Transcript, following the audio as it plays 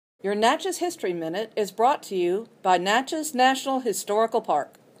Your Natchez History Minute is brought to you by Natchez National Historical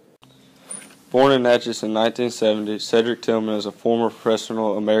Park. Born in Natchez in 1970, Cedric Tillman is a former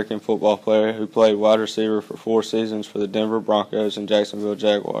professional American football player who played wide receiver for 4 seasons for the Denver Broncos and Jacksonville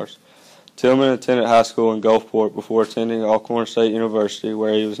Jaguars. Tillman attended high school in Gulfport before attending Alcorn State University,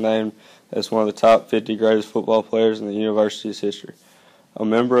 where he was named as one of the top 50 greatest football players in the university's history. A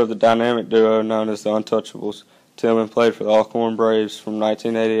member of the dynamic duo known as the Untouchables, Tillman played for the Alcorn Braves from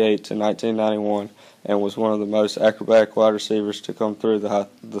 1988 to 1991 and was one of the most acrobatic wide receivers to come through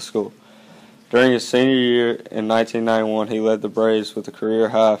the school. During his senior year in 1991, he led the Braves with a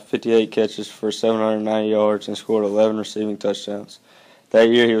career-high 58 catches for 790 yards and scored 11 receiving touchdowns. That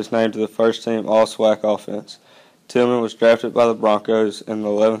year, he was named to the first-team All-SWAC offense. Tillman was drafted by the Broncos in the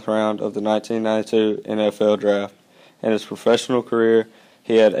 11th round of the 1992 NFL Draft. In his professional career,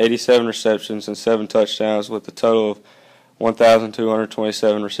 he had 87 receptions and 7 touchdowns with a total of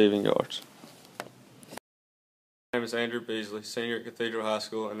 1,227 receiving yards. My name is Beesley, senior at Cathedral High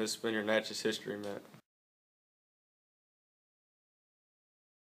School, and this has been your Natchez History Minute.